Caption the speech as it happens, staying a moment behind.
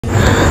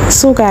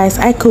So guys,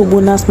 Ik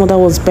Ogbonna's mother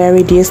was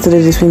buried yesterday,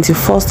 the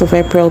 21st of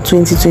April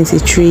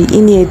 2023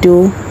 in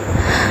Edo.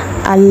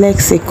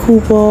 Alex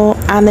Ekubo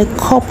and a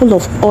couple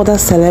of other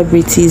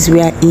celebrities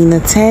were in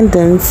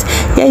attendance.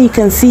 Here you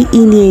can see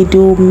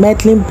Edo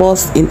Medline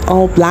boss in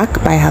all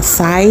black by her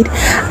side,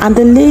 and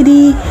the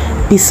lady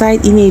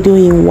beside Edo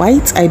in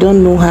white, I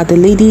don't know her, the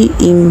lady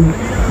in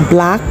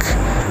black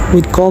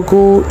with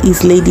goggle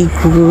is Lady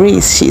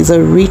Grace. She's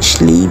a rich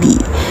lady.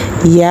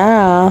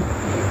 Yeah.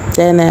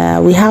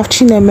 Then we have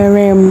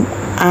Chinemerem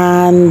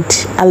and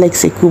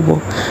Alex Ekubo.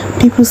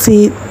 People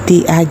say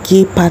they are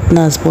gay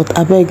partners, but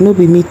I beg no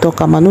be me talk.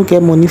 I no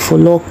get money for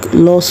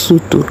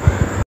lawsuit too.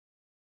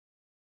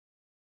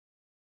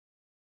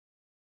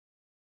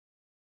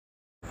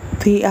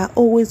 They are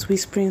always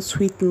whispering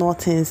sweet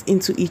nothings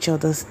into each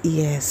other's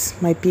ears.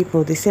 My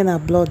people, they say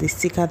that blood is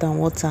thicker than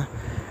water.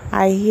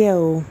 I hear.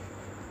 Oh.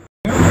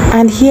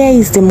 And here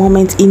is the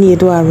moment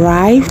Edo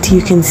arrived.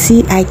 You can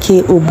see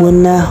Ik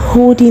Ogbonna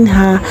holding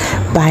her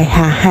by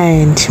her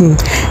hand.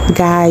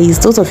 Guys,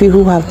 those of you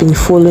who have been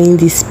following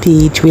this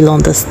page will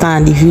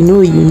understand. If you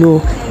know, you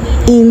know.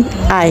 In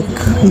Ike,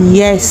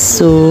 yes,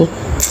 so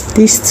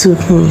these two,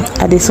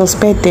 they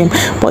suspect them.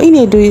 But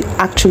Edo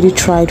actually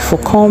tried for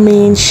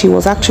coming. She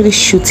was actually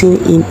shooting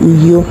in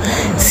Uyo.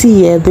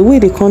 See, the way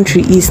the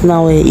country is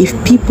now, if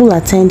people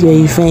attend your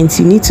events,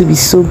 you need to be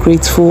so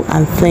grateful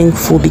and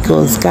thankful,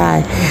 because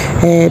guy,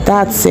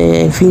 that's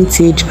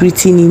vintage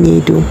greeting in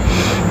Edo.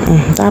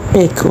 That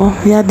peck, oh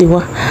yeah, they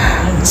were.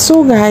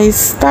 So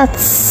guys,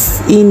 that's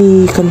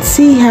Ini. You can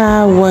see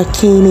her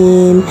working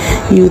in.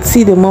 You'd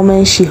see the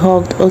moment she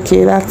hugged.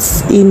 Okay,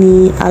 that's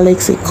Ini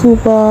Alex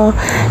Ekubo.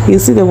 You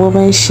see the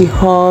moment she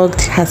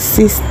hugged her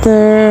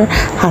sister,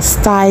 her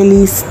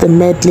stylist, the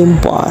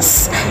Medline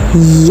boss.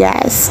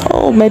 Yes,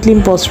 oh,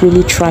 Medline boss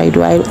really tried.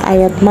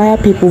 I admire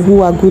people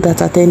who are good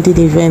at attending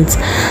events.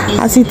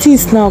 As it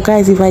is now,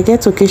 guys, if I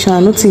get occasion,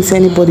 I don't think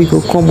anybody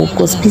will come up,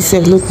 because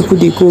PCF no people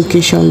they go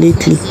occasion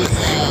lately.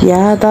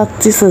 Yeah,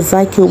 this is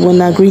Ik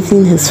Ogbonna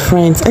greeting his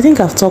friends. I think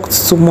I've talked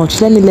too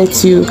much. Let me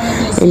let you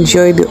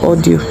enjoy the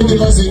audio. The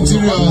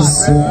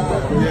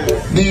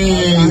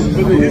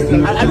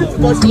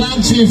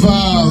clan chief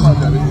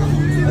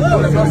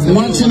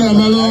watching a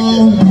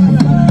mellow,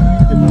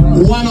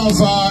 one of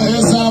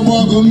Esa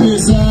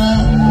Bogumbisa.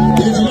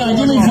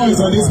 Give me voice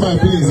on this man,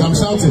 please. I'm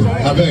shouting.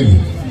 I beg.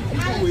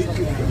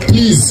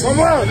 Please.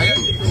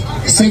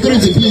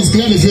 Security, please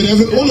clear the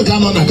field. All the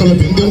come on a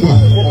canopy.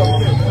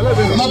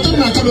 Not on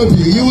a canopy.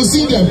 You will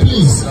see them,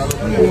 please.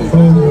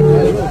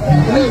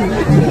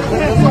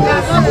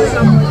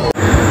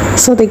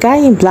 So the guy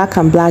in black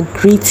and black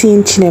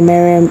greeting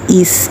Chinemerem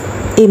is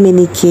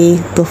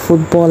Emenike, the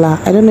footballer.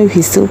 I don't know if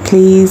he still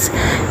plays.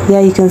 Yeah,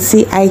 you can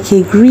see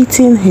Ik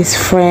greeting his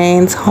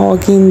friends,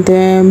 hugging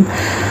them.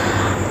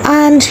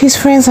 And his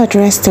friends are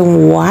dressed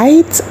in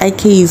white.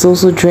 Ik is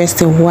also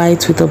dressed in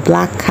white with a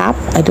black cap.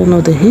 I don't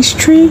know the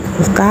history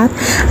of that.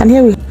 And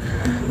here we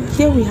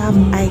have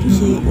Ik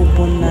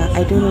Ogbonna.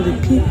 I don't know the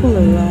people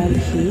around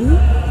him.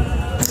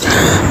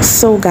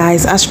 So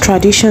guys, as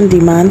tradition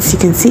demands, you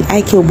can see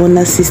Ik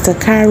Ogbonna's sister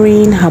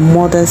carrying her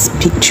mother's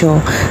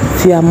picture.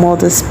 Their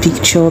mother's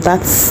picture.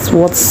 That's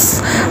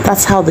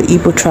how the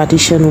Igbo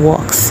tradition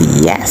works.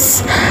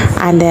 Yes.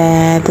 And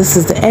this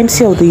is the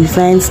MC of the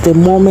event the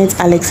moment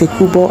Alex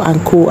Ekubo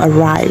and co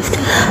arrived.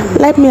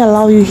 Let me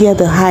allow you hear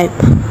the hype.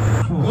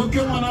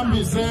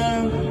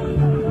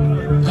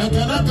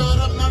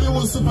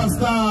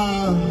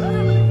 Superstar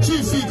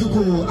Chief Ik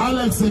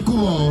Alex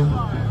Ekubo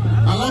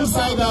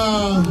alongside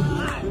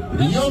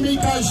Yomi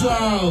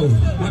Casual.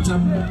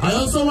 I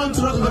also want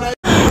to recognize.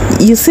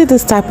 You see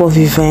this type of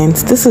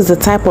event. This is the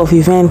type of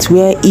event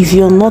where if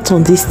you're not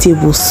on this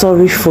table,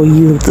 sorry for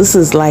you. This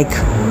is like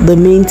the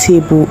main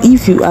table.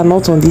 If you are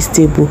not on this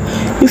table,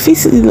 you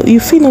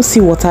feel no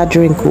see water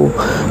drink.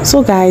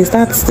 So guys,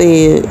 that's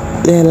the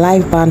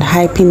live band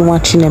hyping,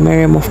 watching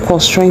Chinemerem, of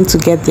course, trying to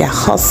get their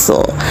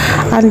hustle.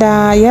 And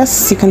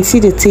yes, you can see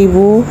the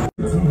table.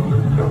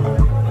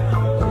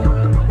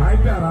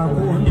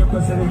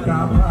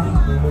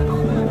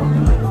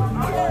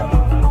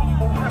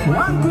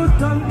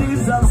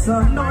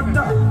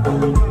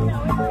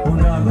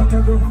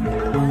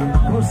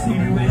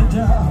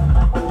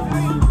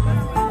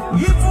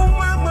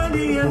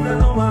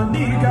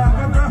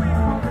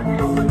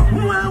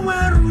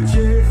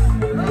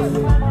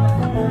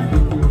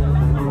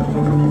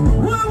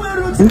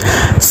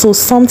 So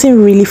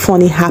something really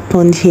funny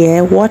happened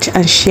here. Watch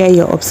and share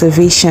your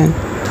observation.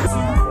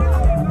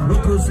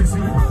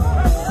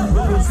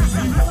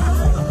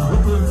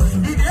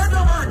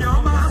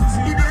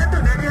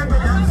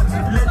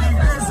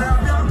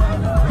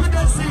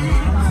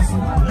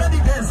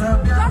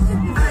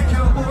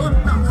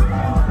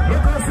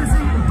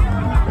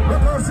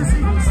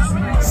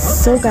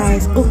 So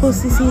guys,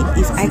 Okosisi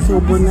is Ik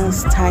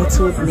Ogbonna's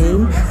titled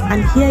name,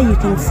 and here you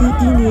can see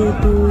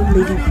Edo,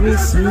 Lady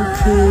Grace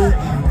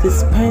UK,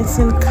 this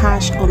person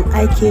cashed on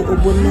Ik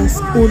Ogbonna's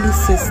only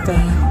sister.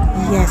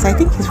 Yes, I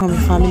think he's from a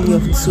family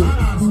of two.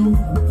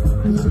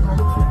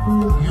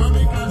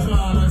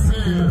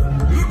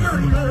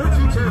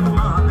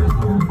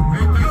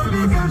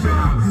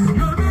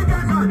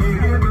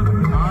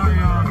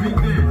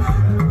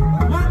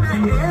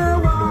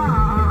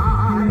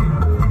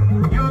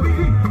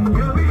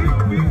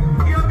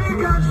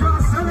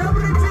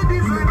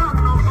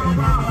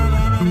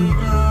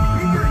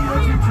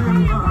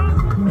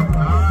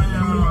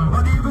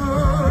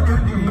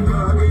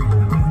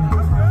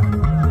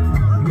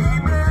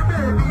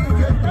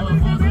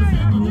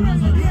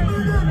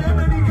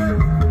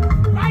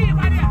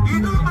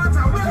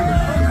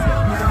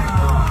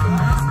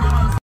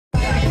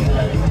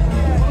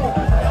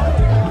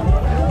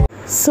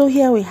 So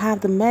here we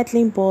have the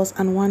Medline boss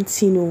and one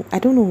Tino. I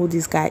don't know who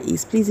this guy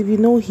is. Please, if you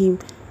know him,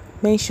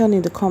 mention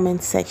in the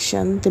comment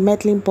section. The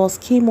Medline boss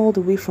came all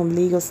the way from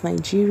Lagos,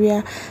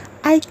 Nigeria.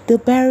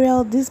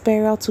 This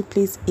burial took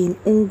place in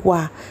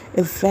Ungwa,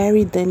 a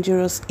very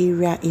dangerous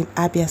area in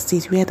Abia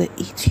State where they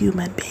eat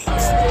human beings.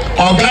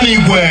 The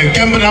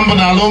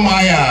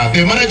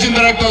managing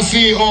director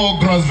CEO,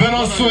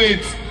 Grosvenor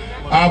Suite,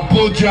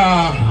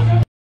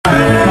 Abuja.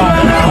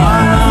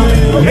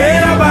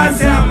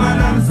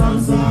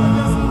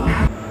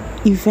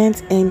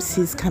 Event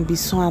MCs can be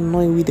so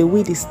annoying with the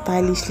way they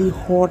stylishly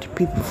hoard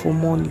people for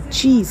money.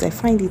 Jeez, I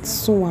find it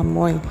so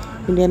annoying.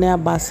 In the near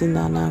basin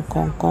and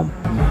come.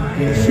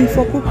 If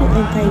for people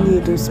enter any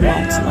of those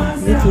mouths now,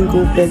 they can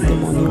go beg the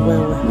money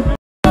well.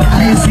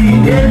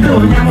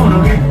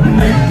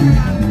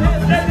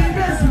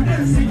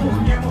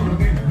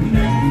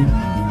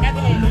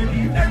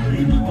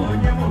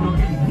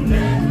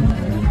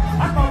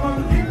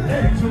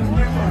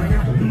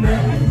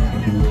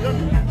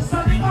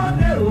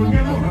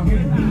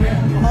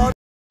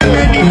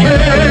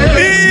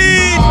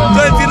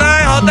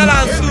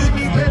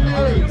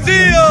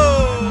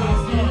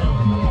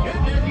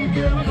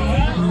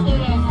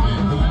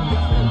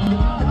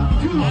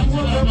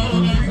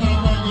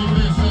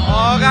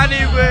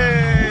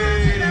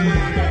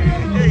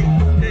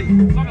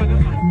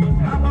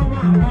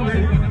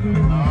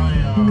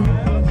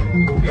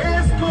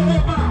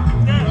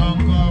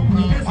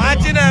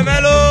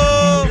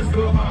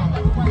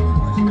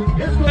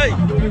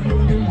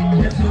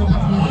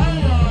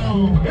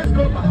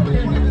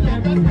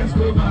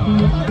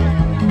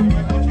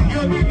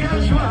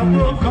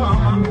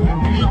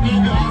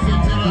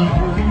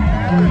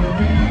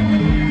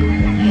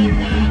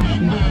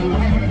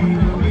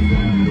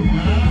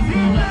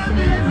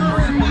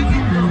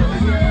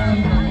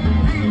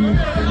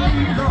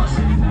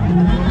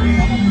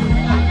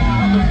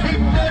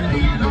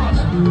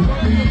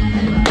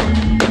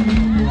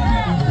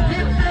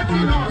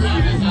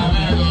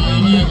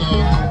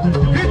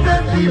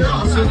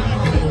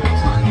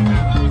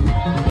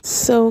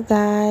 So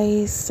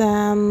guys,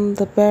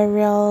 the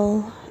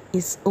burial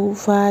is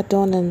over,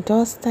 done and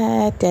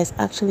dusted. There's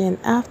actually an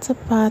after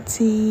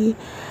party,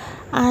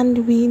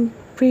 and we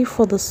pray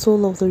for the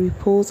soul of the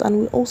repose,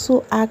 and we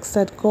also ask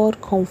that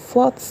God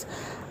comforts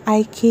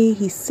Ik,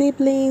 his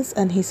siblings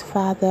and his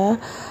father,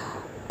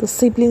 the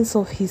siblings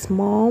of his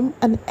mom,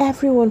 and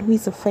everyone who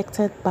is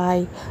affected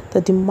by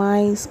the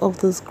demise of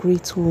this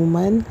great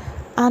woman.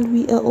 And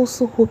we are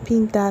also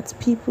hoping that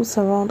people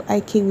surround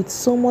Ik with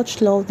so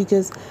much love,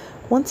 because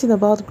one thing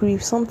about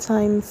grief,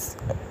 sometimes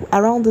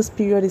around this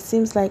period it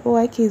seems like, oh,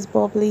 Ik is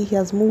bubbly, he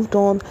has moved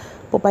on,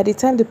 but by the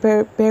time the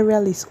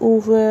burial is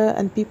over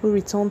and people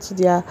return to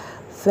their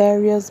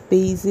various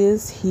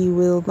bases, he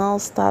will now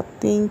start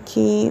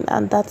thinking,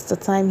 and that's the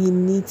time he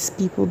needs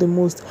people the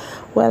most.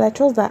 Well, I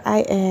trust that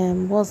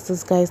what's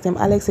this guy's name,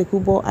 Alex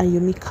Ekubo, and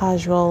Yomi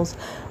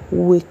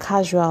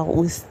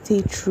will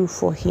stay true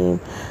for him.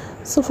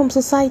 So from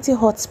Society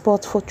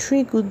Hotspot, for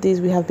 3 good days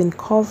we have been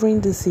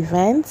covering this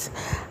event.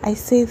 I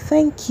say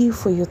thank you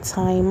for your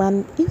time,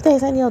 and if there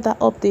is any other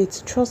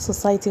updates, trust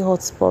Society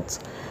Hotspot.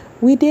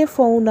 We there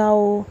for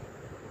now.